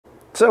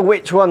So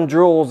which one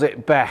draws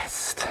it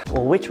best?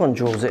 Or which one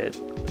draws it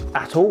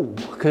at all?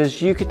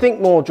 Because you could think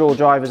more draw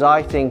drivers,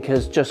 I think,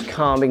 as just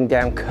calming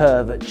down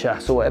curvature.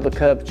 So whatever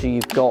curvature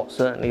you've got,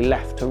 certainly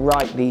left to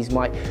right, these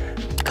might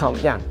calm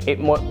it down.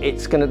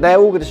 They're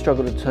all gonna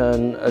struggle to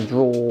turn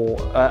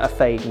a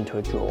fade into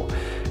a draw,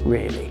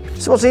 really.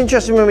 So what's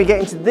interesting when we get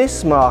into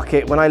this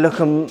market, when I look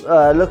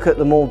at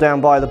them all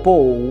down by the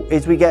ball,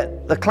 is we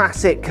get the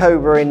classic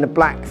Cobra in the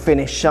black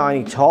finish,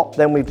 shiny top.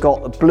 Then we've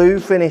got the blue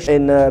finish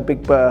in the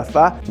Big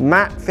Bertha,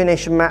 matte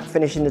finish in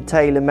the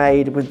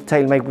TaylorMade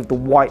with the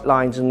white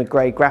lines and the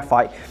grey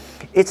graphite.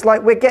 It's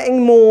like we're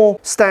getting more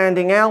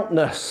standing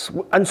outness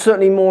and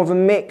certainly more of a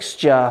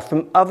mixture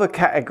from other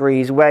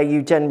categories where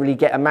you generally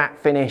get a matte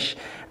finish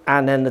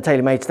and then the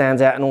TaylorMade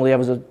stands out and all the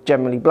others are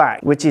generally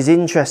black, which is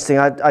interesting.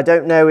 I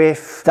don't know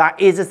if that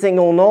is a thing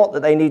or not,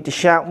 that they need to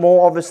shout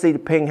more. Obviously the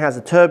Ping has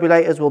the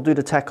turbulators. We'll do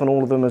the tech on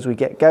all of them as we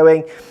get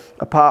going.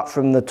 Apart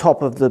from the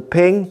top of the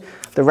Ping,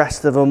 the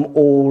rest of them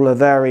all are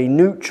very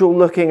neutral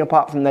looking,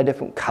 apart from their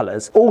different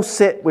colours. All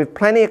sit with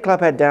plenty of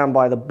club head down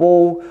by the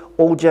ball,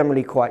 all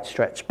generally quite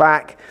stretched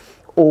back,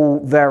 all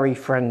very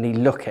friendly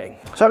looking.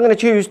 So I'm going to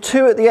choose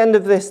 2 at the end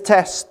of this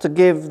test to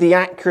give the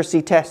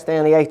accuracy test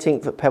down the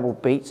 18th at Pebble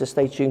Beach, so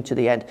stay tuned to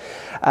the end.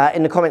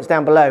 In the comments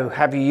down below,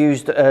 have you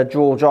used a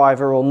draw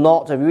driver or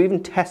not? Have you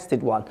even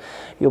tested one?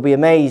 You'll be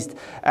amazed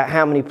at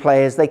how many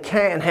players they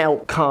can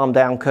help calm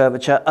down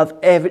curvature of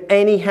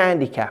any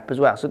handicap as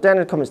well. So down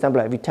in the comments down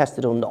below, have you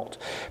tested or not?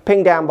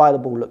 Ping down by the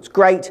ball looks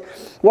great.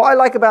 What I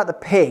like about the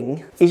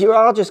Ping is you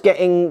are just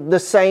getting the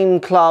same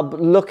club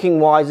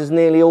looking wise as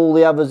nearly all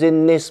the others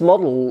in this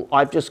model.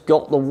 I've just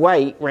got the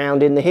weight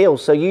round in the heel,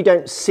 so you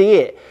don't see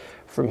it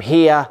from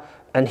here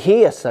and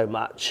here so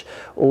much.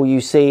 All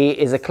you see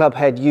is a club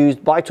head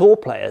used by tour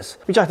players,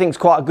 which I think is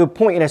quite a good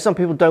point. You know, some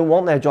people don't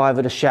want their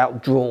driver to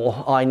shout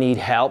draw, I need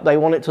help. They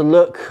want it to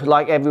look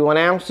like everyone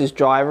else's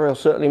driver, or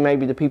certainly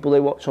maybe the people they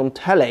watch on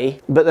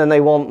telly, but then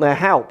they want their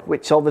help,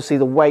 which obviously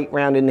the weight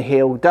round in the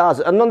heel does.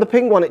 And on the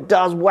Ping one, it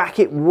does whack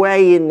it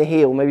way in the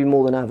heel, maybe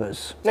more than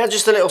others. Now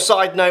just a little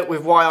side note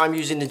with why I'm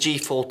using the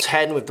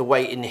G410 with the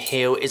weight in the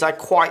heel is I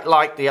quite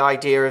like the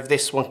idea of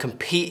this one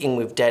competing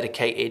with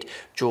dedicated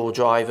draw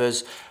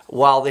drivers.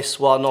 While this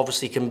one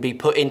obviously can be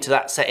put into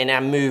that setting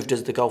and moved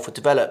as the golfer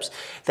develops.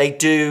 They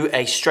do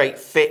a straight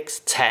fix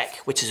tech,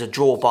 which is a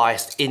draw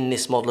bias in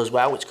this model as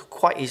well, which could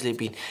quite easily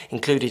be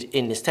included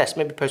in this test.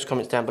 Maybe post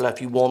comments down below if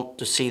you want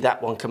to see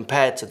that one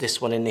compared to this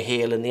one in the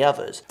heel and the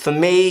others. For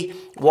me,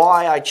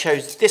 why I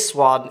chose this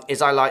one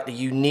is I like the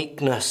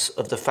uniqueness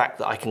of the fact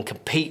that I can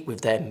compete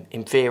with them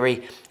in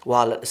theory,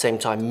 while at the same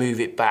time move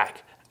it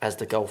back as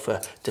the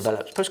golfer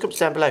develops. Post comments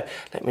down below,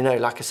 let me know,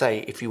 like I say,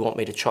 if you want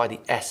me to try the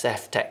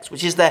SF Tex,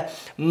 which is their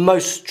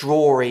most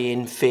drawy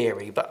in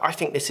theory, but I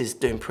think this is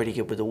doing pretty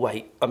good with the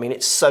weight. I mean,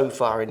 it's so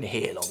far in the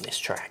heel on this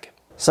track.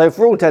 So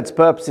for all intents and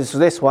purposes for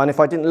this one, if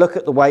I didn't look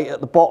at the weight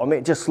at the bottom,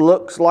 it just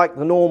looks like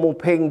the normal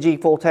Ping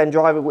G410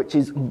 driver, which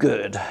is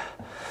good.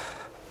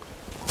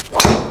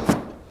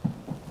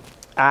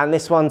 And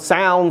this one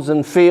sounds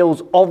and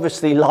feels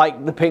obviously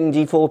like the Ping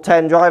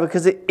G410 driver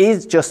because it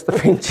is just the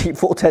Ping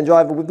G410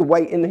 driver with the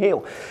weight in the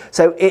heel.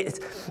 So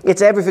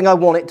it's everything I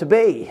want it to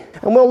be.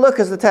 And we'll look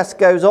as the test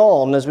goes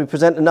on, as we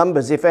present the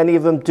numbers, if any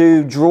of them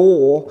do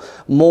draw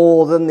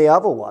more than the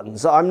other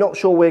ones. I'm not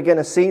sure we're going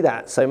to see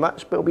that so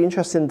much, but it'll be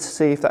interesting to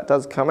see if that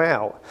does come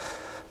out.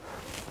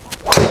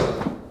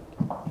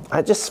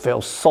 It just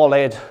feels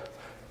solid,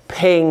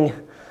 Ping,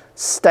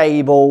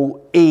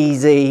 stable,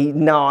 easy,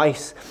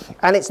 nice,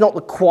 and it's not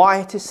the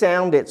quietest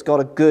sound. It's got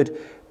a good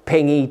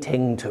pingy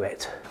ting to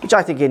it, which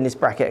I think in this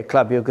bracket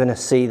club you're going to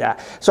see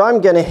that. So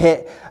I'm going to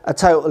hit a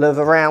total of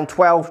around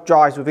 12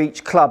 drives with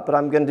each club, but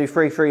I'm going to do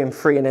 3, 3 and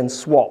 3 and then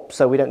swap,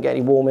 so we don't get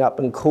any warming up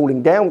and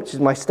cooling down, which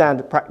is my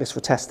standard practice for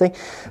testing.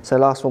 So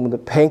last one with the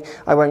Ping.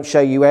 I won't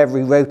show you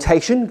every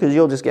rotation because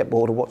you'll just get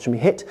bored of watching me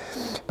hit,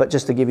 but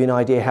just to give you an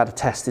idea how the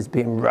test is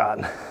being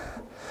run.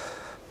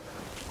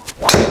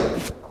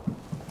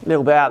 A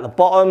little bit out the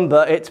bottom,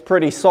 but it's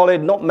pretty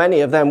solid. Not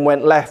many of them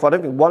went left. I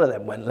don't think one of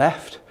them went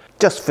left.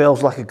 Just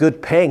feels like a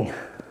good Ping.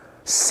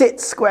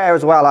 Sits square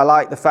as well. I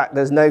like the fact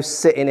there's no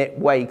sitting it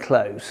way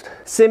closed.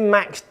 Sim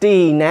Max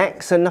D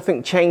next, so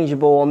nothing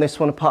changeable on this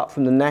one apart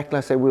from the neck.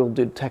 Like I say, we'll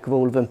do the tech of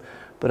all of them,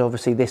 but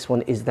obviously this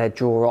one is their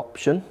draw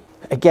option.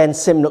 Again,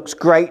 Sim looks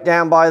great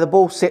down by the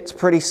ball, sits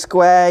pretty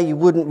square. You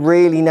wouldn't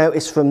really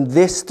notice from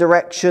this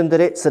direction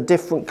that it's a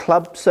different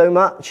club so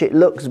much. It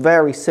looks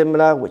very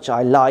similar, which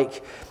I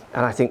like.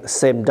 And I think the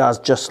Sim does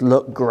just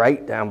look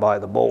great down by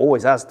the ball,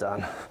 always has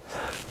done.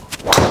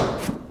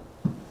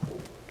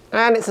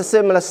 And it's a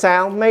similar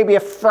sound, maybe a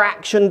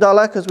fraction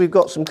duller because we've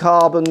got some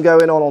carbon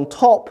going on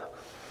top,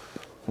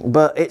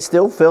 but it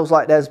still feels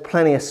like there's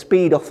plenty of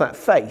speed off that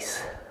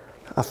face.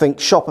 I think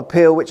shop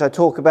appeal, which I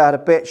talk about a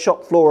bit,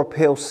 shop floor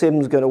appeal,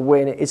 Sim's going to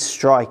win. It is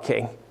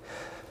striking.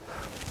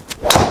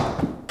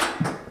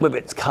 With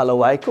its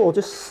colourway, cool,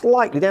 just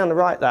slightly down the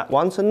right that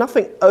one, so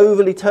nothing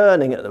overly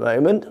turning at the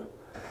moment.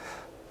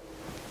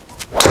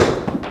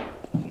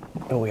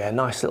 Oh yeah,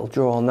 nice little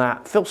draw on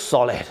that. Feels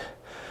solid.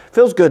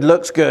 Feels good,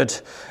 looks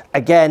good.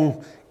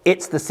 Again,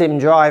 it's the sim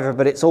driver,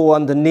 but it's all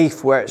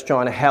underneath where it's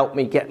trying to help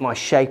me get my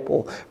shape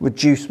or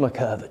reduce my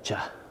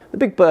curvature. The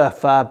Big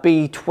Bertha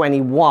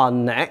B21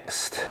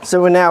 next.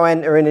 So we're now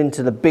entering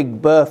into the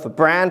Big Bertha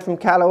brand from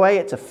Callaway.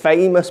 It's a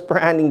famous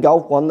brand in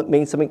golf, one that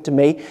means something to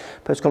me.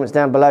 Post comments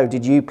down below.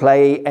 Did you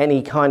play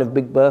any kind of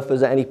Big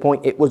Berthas at any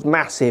point? It was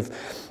massive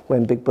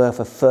when Big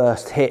Bertha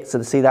first hit. So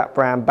to see that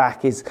brand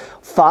back is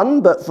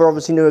fun, but for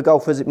obviously newer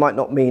golfers, it might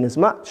not mean as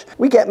much.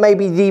 We get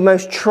maybe the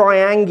most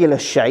triangular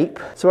shape.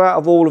 So out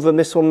of all of them,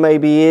 this one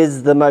maybe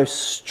is the most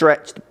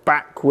stretched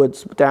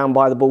backwards down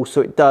by the ball.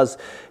 So it does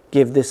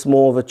give this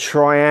more of a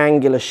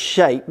triangular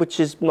shape, which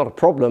is not a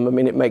problem. I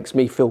mean, it makes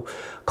me feel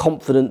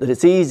confident that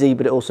it's easy,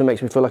 but it also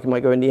makes me feel like it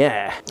might go in the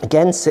air.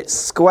 Again, sits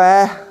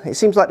square. It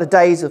seems like the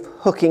days of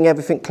hooking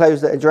everything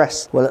closed at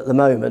address, well, at the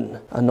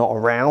moment, are not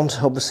around.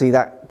 Obviously,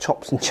 that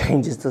chops and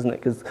changes, doesn't it?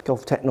 Because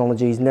golf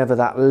technology is never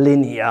that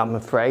linear, I'm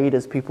afraid,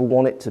 as people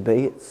want it to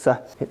be.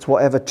 It's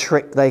whatever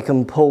trick they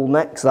can pull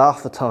next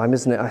half the time,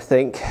 isn't it, I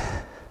think?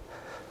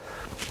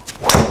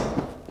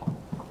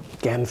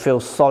 Again,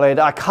 feels solid.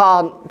 I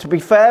can't, to be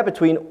fair,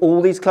 between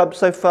all these clubs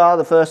so far,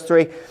 the first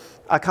three,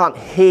 I can't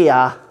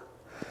hear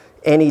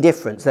any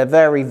difference. They're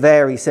very,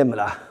 very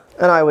similar.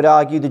 And I would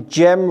argue the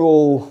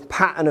general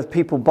pattern of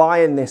people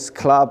buying this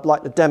club,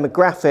 like the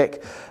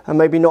demographic, are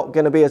maybe not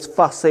going to be as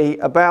fussy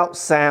about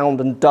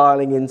sound and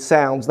dialing in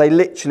sounds. They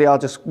literally are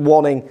just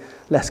wanting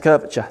less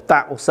curvature.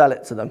 That will sell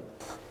it to them.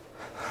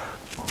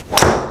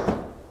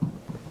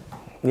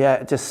 Yeah,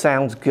 it just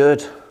sounds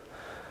good.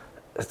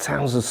 It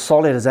sounds as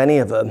solid as any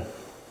of them.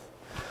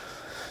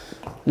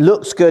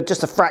 Looks good,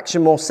 just a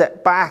fraction more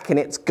set back, and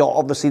it's got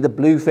obviously the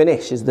blue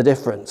finish is the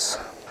difference.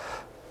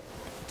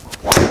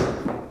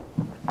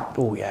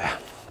 Oh yeah,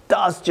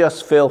 does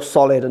just feel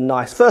solid and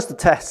nice. First the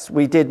tests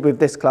we did with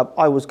this club,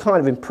 I was kind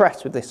of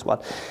impressed with this one.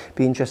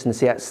 Be interesting to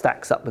see how it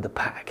stacks up with the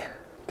pack.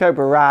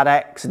 Cobra Rad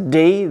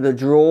XD, the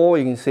draw,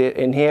 you can see it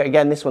in here.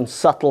 Again, this one's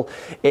subtle.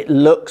 It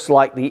looks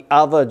like the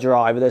other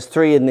driver. There's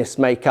three in this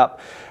makeup,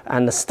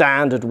 and the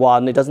standard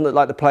one, it doesn't look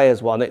like the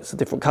Players one, it's a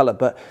different color,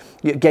 but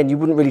again, you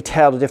wouldn't really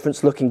tell the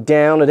difference looking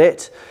down at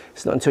it.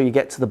 It's not until you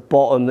get to the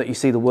bottom that you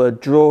see the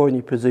word draw, and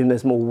you presume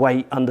there's more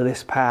weight under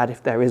this pad,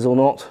 if there is or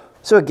not.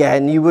 So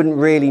again, you wouldn't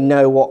really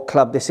know what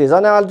club this is. I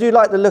know I do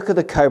like the look of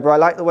the Cobra. I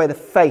like the way the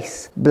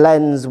face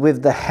blends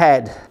with the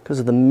head because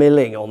of the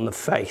milling on the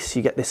face.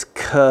 You get this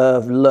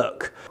curved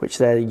look, which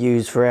they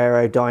use for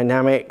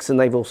aerodynamics, and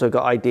they've also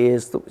got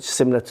ideas that are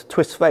similar to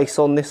Twist Face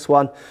on this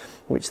one,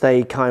 which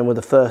they kind of were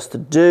the first to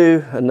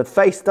do. And the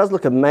face does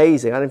look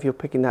amazing. I don't know if you're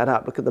picking that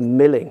up. Look at the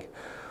milling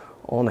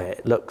on it.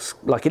 It looks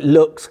like it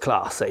looks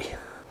classy.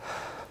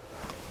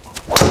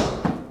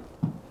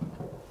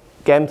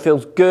 Again,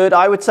 feels good.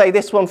 I would say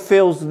this one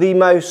feels the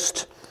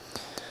most,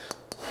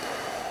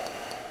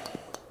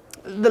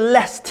 the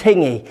less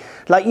tingy.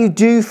 Like you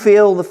do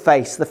feel the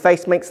face. The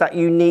face makes that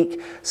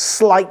unique,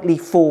 slightly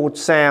forward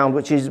sound,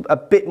 which is a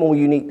bit more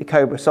unique to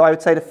Cobra. So I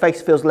would say the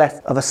face feels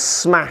less of a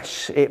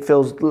smash. It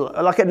feels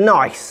like a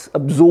nice,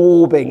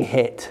 absorbing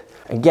hit.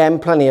 Again,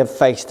 plenty of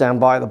face down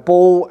by the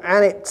ball,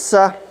 and it's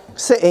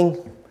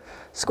sitting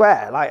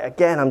square. Like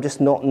again, I'm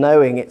just not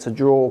knowing it's a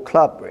draw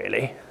club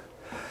really.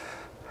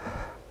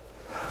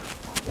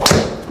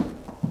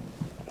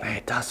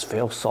 It does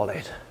feel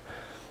solid.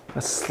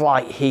 A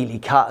slight Healy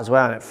cut as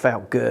well, and it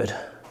felt good.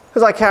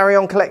 As I carry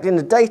on collecting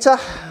the data,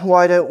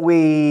 why don't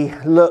we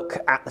look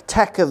at the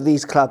tech of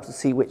these clubs to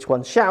see which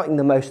one's shouting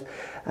the most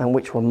and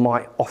which one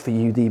might offer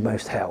you the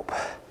most help.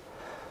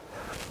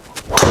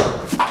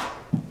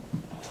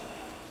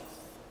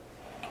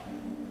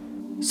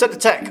 So the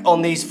tech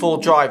on these four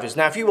drivers.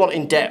 Now if you want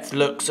in-depth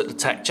looks at the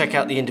tech, check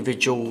out the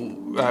individual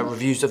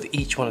reviews of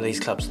each one of these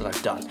clubs that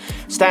I've done.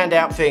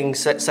 Standout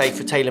things, let's say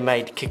for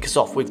TaylorMade to kick us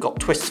off, we've got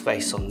Twist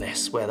Face on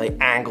this, where they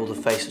angle the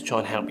face to try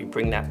and help you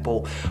bring that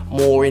ball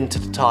more into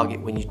the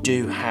target when you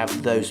do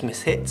have those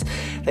miss hits.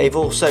 They've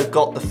also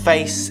got the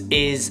face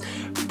is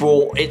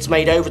brought, it's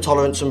made over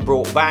tolerance and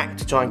brought back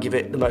to try and give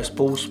it the most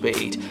ball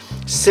speed.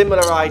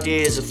 Similar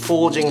ideas of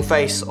forging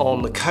face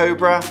on the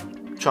Cobra,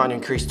 trying to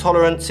increase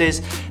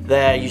tolerances.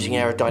 They're using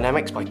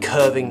aerodynamics by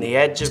curving the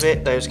edge of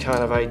it, those kind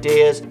of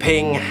ideas.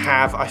 Ping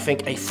have, I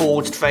think, a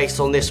forged face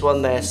on this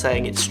one. They're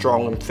saying it's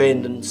strong and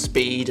thin and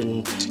speed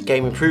and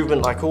game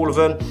improvement like all of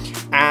them.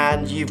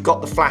 And you've got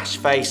the flash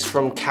face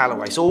from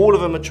Callaway. So all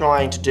of them are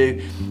trying to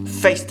do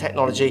face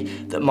technology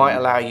that might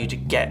allow you to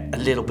get a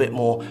little bit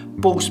more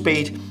ball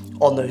speed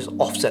on those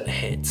off-center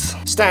hits.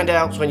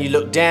 Standouts when you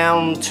look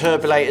down,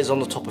 turbulators on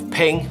the top of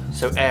Ping,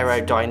 so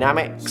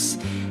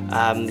aerodynamics.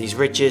 These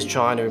ridges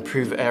trying to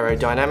improve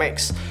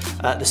aerodynamics.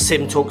 The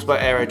Sim talks about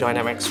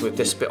aerodynamics with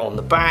this bit on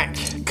the back.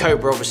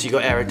 Cobra obviously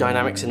got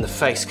aerodynamics in the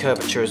face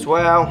curvature as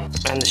well.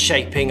 And the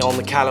shaping on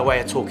the Callaway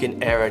are talking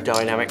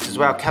aerodynamics as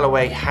well.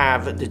 Callaway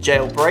have the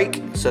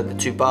jailbreak, so the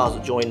two bars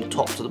that join the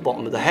top to the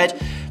bottom of the head,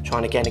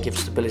 trying again to give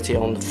stability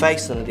on the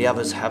face, and the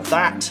others have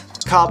that.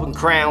 Carbon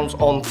crowns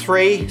on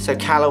three, so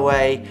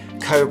Callaway,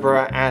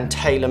 Cobra and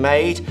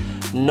TaylorMade,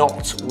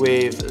 not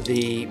with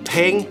the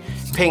Ping.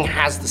 Ping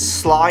has the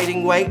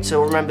sliding weight,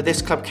 so remember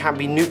this club can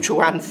be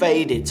neutral and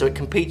faded, so it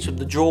competes with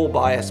the draw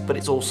bias, but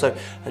it's also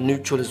a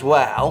neutral as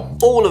well.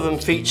 All of them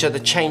feature the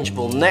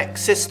changeable neck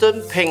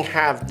system. Ping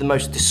have the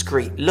most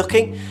discreet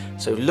looking,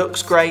 so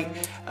looks great.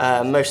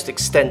 Most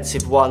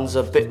extensive ones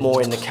are a bit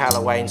more in the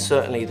Callaway, and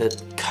certainly the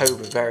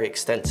Cobra very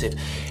extensive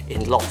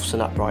in lofts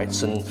and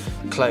uprights and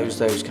close,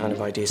 those kind of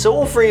ideas. So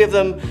all three of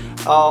them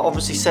are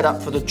obviously set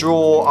up for the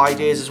draw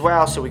ideas as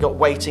well. So we got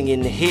weighting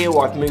in the heel.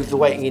 I've moved the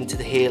weighting into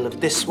the heel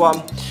of this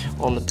one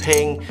on the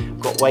Ping. We've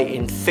got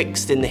weighting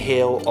fixed in the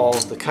heel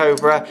of the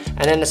Cobra.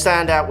 And then the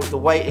standout with the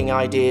weighting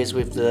ideas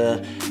with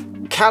the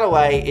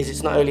Callaway is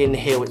it's not only in the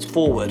heel, it's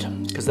forward,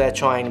 because they're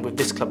trying with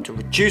this club to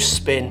reduce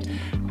spin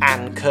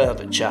and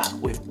curvature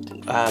with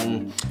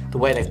the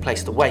way they've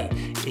placed the weight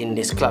in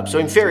this club. So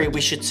in theory,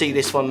 we should see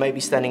this one maybe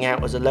standing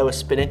out as a lower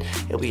spinning.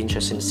 It'll be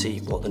interesting to see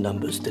what the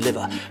numbers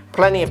deliver.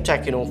 Plenty of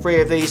tech in all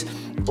three of these,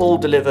 all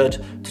delivered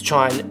to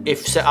try and,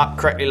 if set up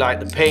correctly like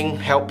the Ping,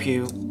 help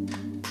you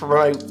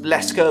promote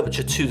less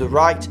curvature to the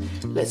right.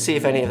 Let's see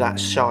if any of that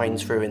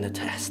shines through in the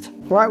test.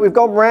 Right, we've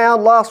gone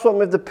round, last one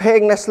with the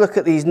Ping. Let's look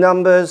at these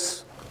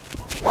numbers.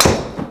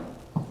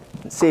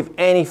 Let's see if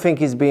anything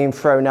is being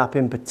thrown up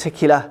in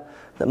particular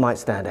that might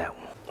stand out.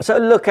 So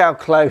look how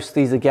close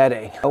these are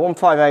getting.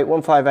 158,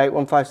 158,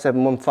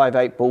 157,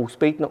 158 ball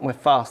speed. Not my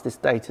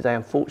fastest day today,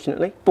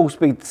 unfortunately. Ball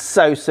speed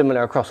so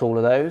similar across all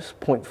of those.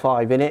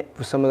 0.5 in it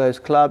for some of those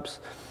clubs.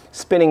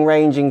 Spinning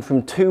ranging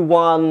from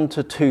 2.1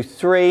 to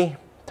 2.3.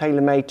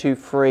 TaylorMade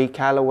 2.3,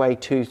 Callaway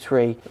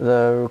 2.3,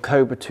 the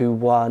Cobra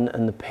 2.1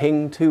 and the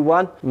Ping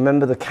 2.1.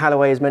 Remember the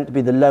Callaway is meant to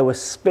be the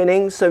lowest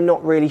spinning, so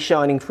not really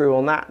shining through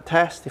on that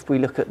test. If we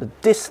look at the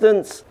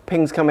distance,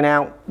 Ping's coming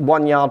out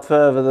 1 yard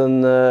further than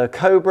the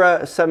Cobra,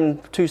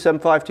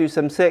 275,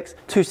 276,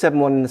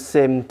 271 in the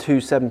Sim,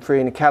 273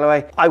 in the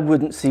Callaway. I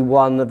wouldn't see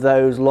one of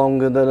those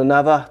longer than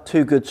another.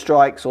 Two good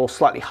strikes or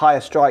slightly higher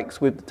strikes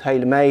with the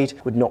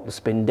TaylorMade would knock the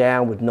spin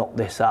down, would knock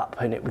this up,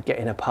 and it would get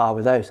in a par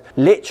with those.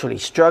 Literally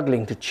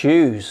struggling to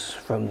choose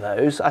from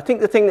those. I think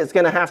the thing that's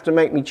going to have to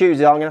make me choose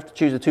is I'm going to have to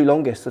choose the two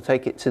longest to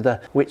take it to the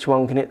which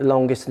one can hit the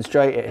longest and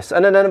straightest.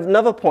 And then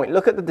another point,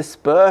 look at the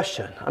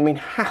dispersion. I mean,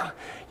 how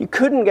you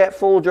couldn't get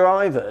full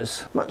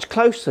drivers much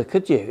closer,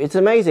 could you? It's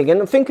amazing.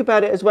 And think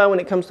about it as well when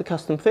it comes to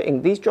custom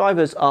fitting. These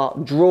drivers are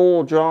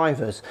draw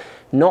drivers,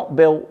 not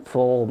built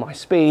for my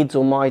speeds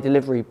or my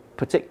delivery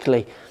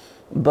particularly,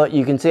 but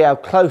you can see how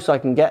close I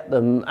can get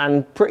them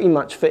and pretty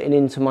much fitting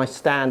into my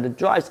standard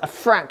drives. A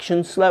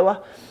fraction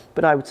slower,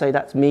 but I would say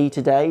that's me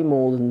today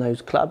more than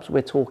those clubs.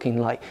 We're talking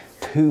like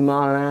 2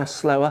 miles an hour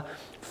slower,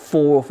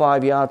 4 or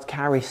 5 yards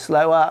carry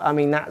slower. I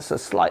mean, that's a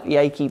slightly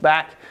achy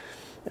back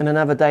and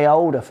another day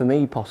older for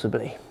me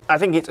possibly. I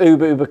think it's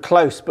uber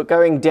close, but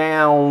going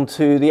down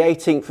to the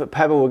 18th at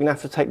Pebble, we're gonna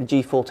have to take the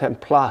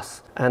G410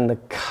 Plus and the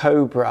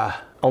Cobra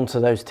onto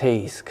those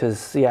tees,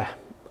 because yeah,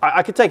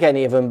 I could take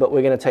any of them, but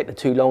we're gonna take the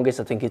two longest.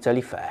 I think it's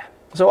only fair.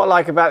 So what I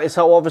like about this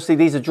whole, obviously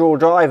these are draw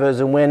drivers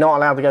and we're not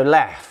allowed to go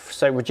left.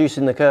 So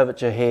reducing the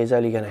curvature here is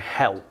only going to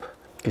help,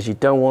 because you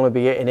don't want to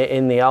be hitting it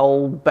in the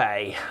old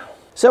bay.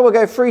 So we'll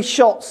go 3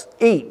 shots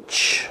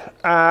each,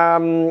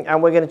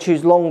 and we're going to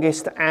choose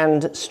longest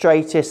and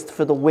straightest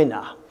for the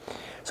winner.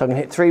 So I'm going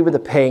to hit 3 with the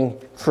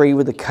Ping, 3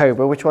 with the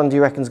Cobra. Which one do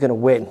you reckon is going to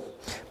win?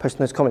 Post in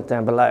those comments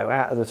down below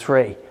out of the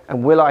 3.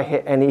 And will I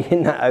hit any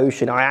in that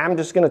ocean? I am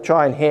just going to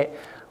try and hit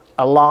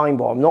a line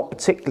ball. I'm not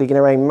particularly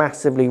going to aim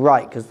massively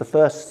right, because the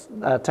first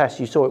test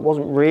you saw, it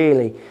wasn't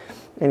really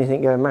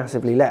anything going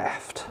massively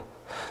left.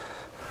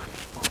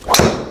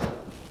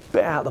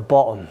 Bit out the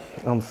bottom,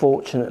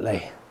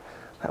 unfortunately.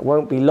 That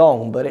won't be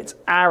long, but it's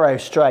arrow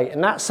straight,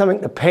 and that's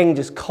something the Ping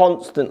just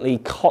constantly,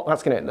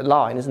 that's going to hit the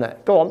line, isn't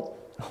it? Go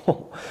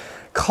on.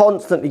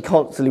 Constantly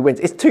wins.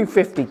 It's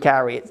 250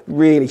 carry, it's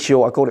really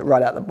short. I called it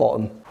right out the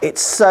bottom.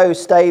 It's so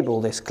stable,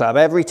 this club.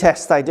 Every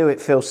test I do,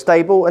 it feels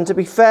stable. And to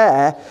be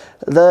fair,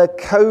 the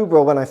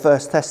Cobra, when I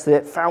first tested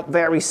it, felt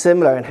very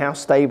similar in how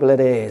stable it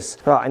is.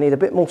 Right, I need a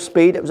bit more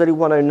speed. It was only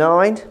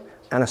 109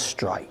 and a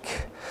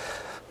strike.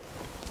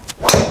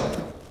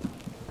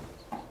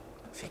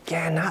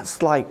 Again,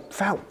 that's like,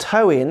 felt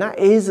toey, and that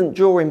isn't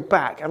drawing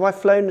back. Have I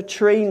flown the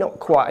tree? Not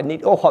quite. I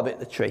need, oh, I've hit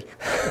the tree.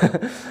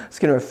 It's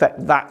going to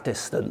affect that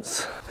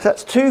distance. So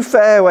that's 2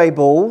 fairway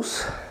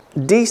balls.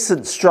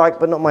 Decent strike,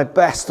 but not my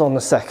best on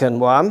the second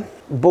one.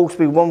 Ball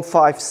speed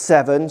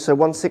 157, so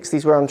 160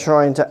 is where I'm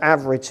trying to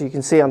average. So you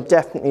can see I'm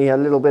definitely a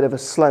little bit of a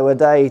slower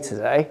day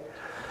today.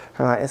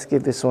 All right, let's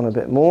give this one a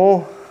bit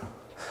more.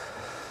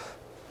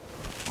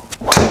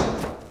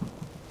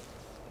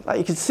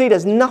 You can see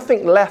there's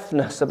nothing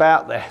leftness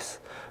about this.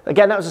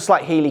 Again, that was a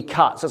slight Healy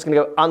cut, so it's going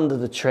to go under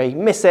the tree.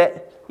 Miss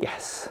it?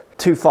 Yes.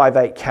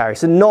 258 carry,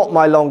 so not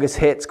my longest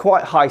hits,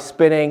 quite high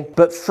spinning,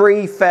 but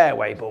 3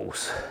 fairway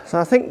balls. So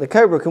I think the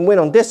Cobra can win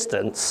on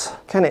distance.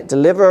 Can it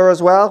deliver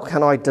as well?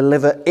 Can I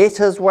deliver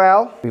it as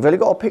well? We've only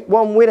got to pick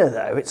one winner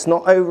though. It's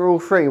not overall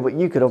 3, but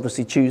you could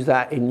obviously choose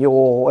that in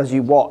your, as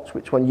you watch,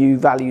 which one you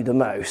value the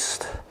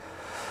most.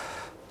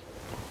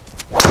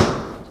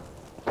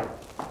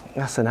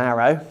 That's an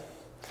arrow.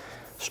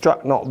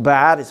 Struck not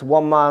bad, it's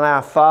 1 mile an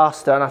hour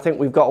faster, and I think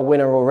we've got a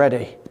winner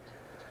already.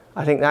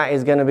 I think that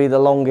is going to be the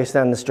longest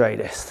and the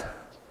straightest.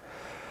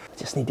 I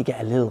just need to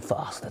get a little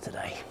faster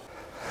today.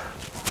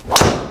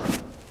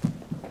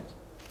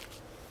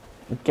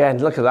 Again,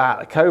 look at that,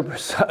 the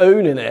Cobra's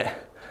owning it.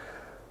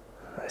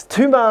 It's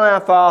 2 mile an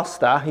hour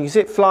faster, you can see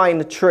it fly in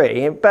the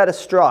tree, and better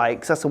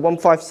strikes, that's a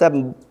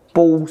 157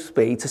 ball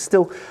speed, so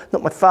still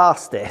not my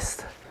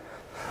fastest.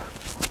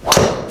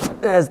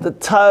 There's the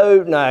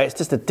toe. No, it's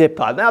just a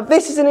dipper. Now,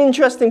 this is an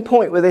interesting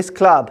point with this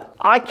club.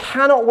 I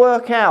cannot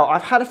work out.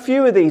 I've had a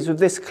few of these with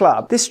this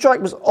club. This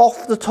strike was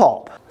off the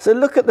top. So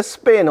look at the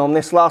spin on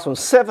this last one,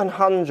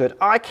 700.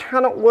 I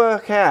cannot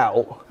work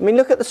out. I mean,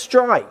 look at the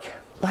strike.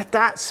 Like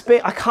that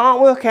spin, I can't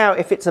work out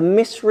if it's a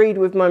misread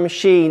with my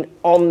machine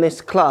on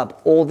this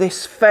club or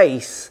this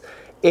face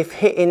if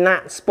hitting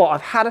that spot.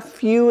 I've had a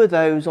few of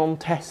those on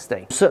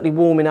testing. Certainly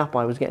warming up,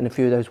 I was getting a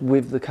few of those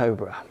with the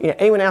Cobra. You know,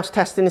 anyone else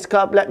testing this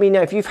club, let me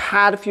know. If you've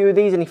had a few of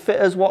these, any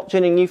fitters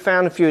watching and you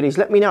found a few of these,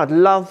 let me know. I'd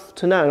love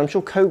to know, and I'm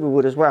sure Cobra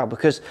would as well,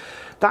 because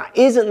that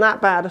isn't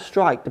that bad a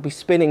strike to be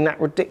spinning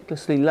that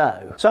ridiculously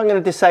low. So I'm going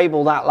to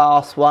disable that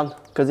last one,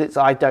 because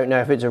I don't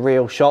know if it's a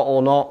real shot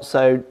or not.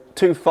 So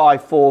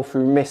 254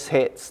 through miss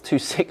hits,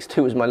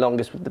 262 was my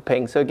longest with the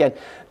ping. So again,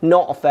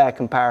 not a fair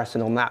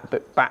comparison on that,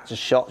 but back to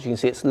shots, you can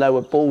see it's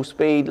lower ball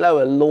speed,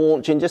 lower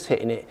launching, just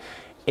hitting it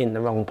in the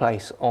wrong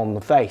place on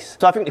the face.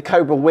 So I think the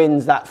Cobra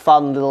wins that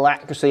fun little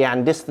accuracy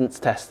and distance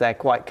test there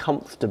quite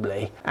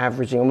comfortably,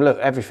 averaging them. Look,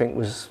 everything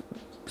was,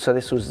 so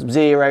this was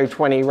 0,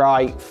 20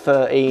 right,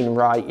 13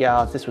 right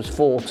yards. This was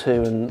 4, 2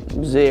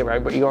 and 0,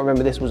 but you got to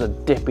remember this was a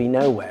dippy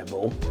nowhere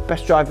ball.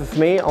 Best driver for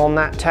me on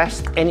that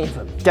test, any of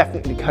them.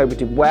 Definitely Cobra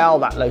did well.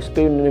 That low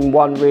spoon in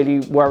one really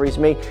worries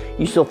me.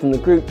 You saw from the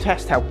group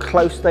test how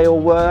close they all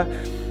were.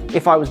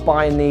 If I was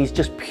buying these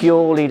just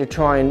purely to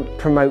try and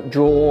promote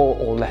draw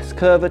or less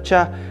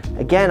curvature,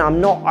 again,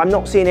 I'm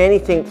not seeing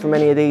anything from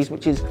any of these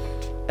which is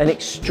an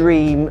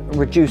extreme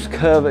reduced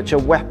curvature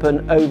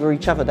weapon over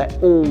each other. They're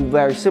all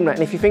very similar,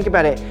 and if you think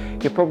about it,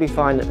 you'll probably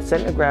find that the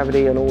centre of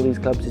gravity on all these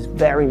clubs is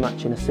very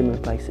much in a similar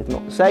place, if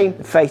not the same.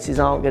 The faces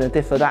aren't going to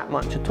differ that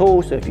much at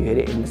all, so if you hit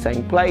it in the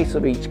same place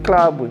of each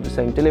club with the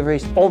same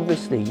deliveries,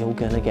 obviously you're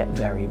going to get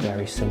very,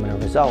 very similar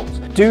results.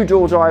 Do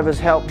draw drivers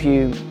help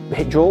you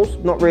hit draws?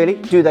 Not really.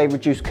 Do they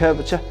reduce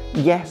curvature?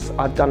 Yes,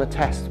 I've done a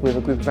test with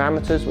a group of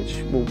amateurs, which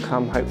will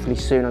come hopefully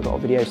soon. I've got a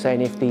video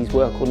saying if these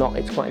work or not.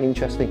 It's quite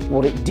interesting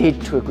what it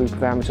did to a group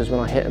of amateurs when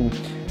I hit them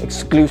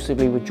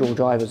exclusively with draw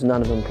drivers.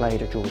 None of them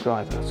played a draw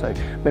driver. So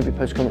maybe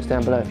post comments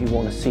down below if you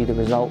want to see the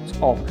results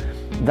of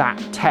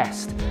that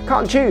test.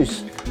 Can't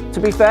choose.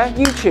 To be fair,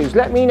 you choose.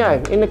 Let me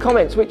know in the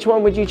comments which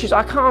one would you choose.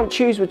 I can't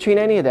choose between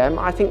any of them.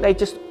 I think they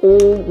just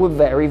all were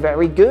very,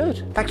 very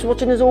good. Thanks for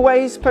watching as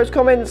always. Post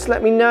comments,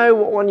 let me know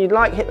what one you'd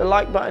like. Hit the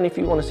like button if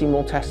you want to see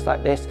more tests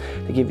like this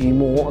to give you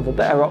more of a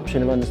better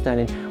option of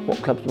understanding what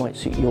clubs might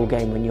suit your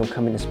game when you're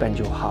coming to spend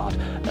your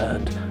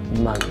hard-earned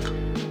money.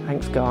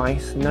 Thanks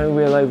guys. No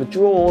real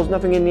overdraws,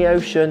 nothing in the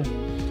ocean,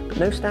 but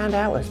no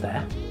standouters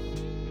there.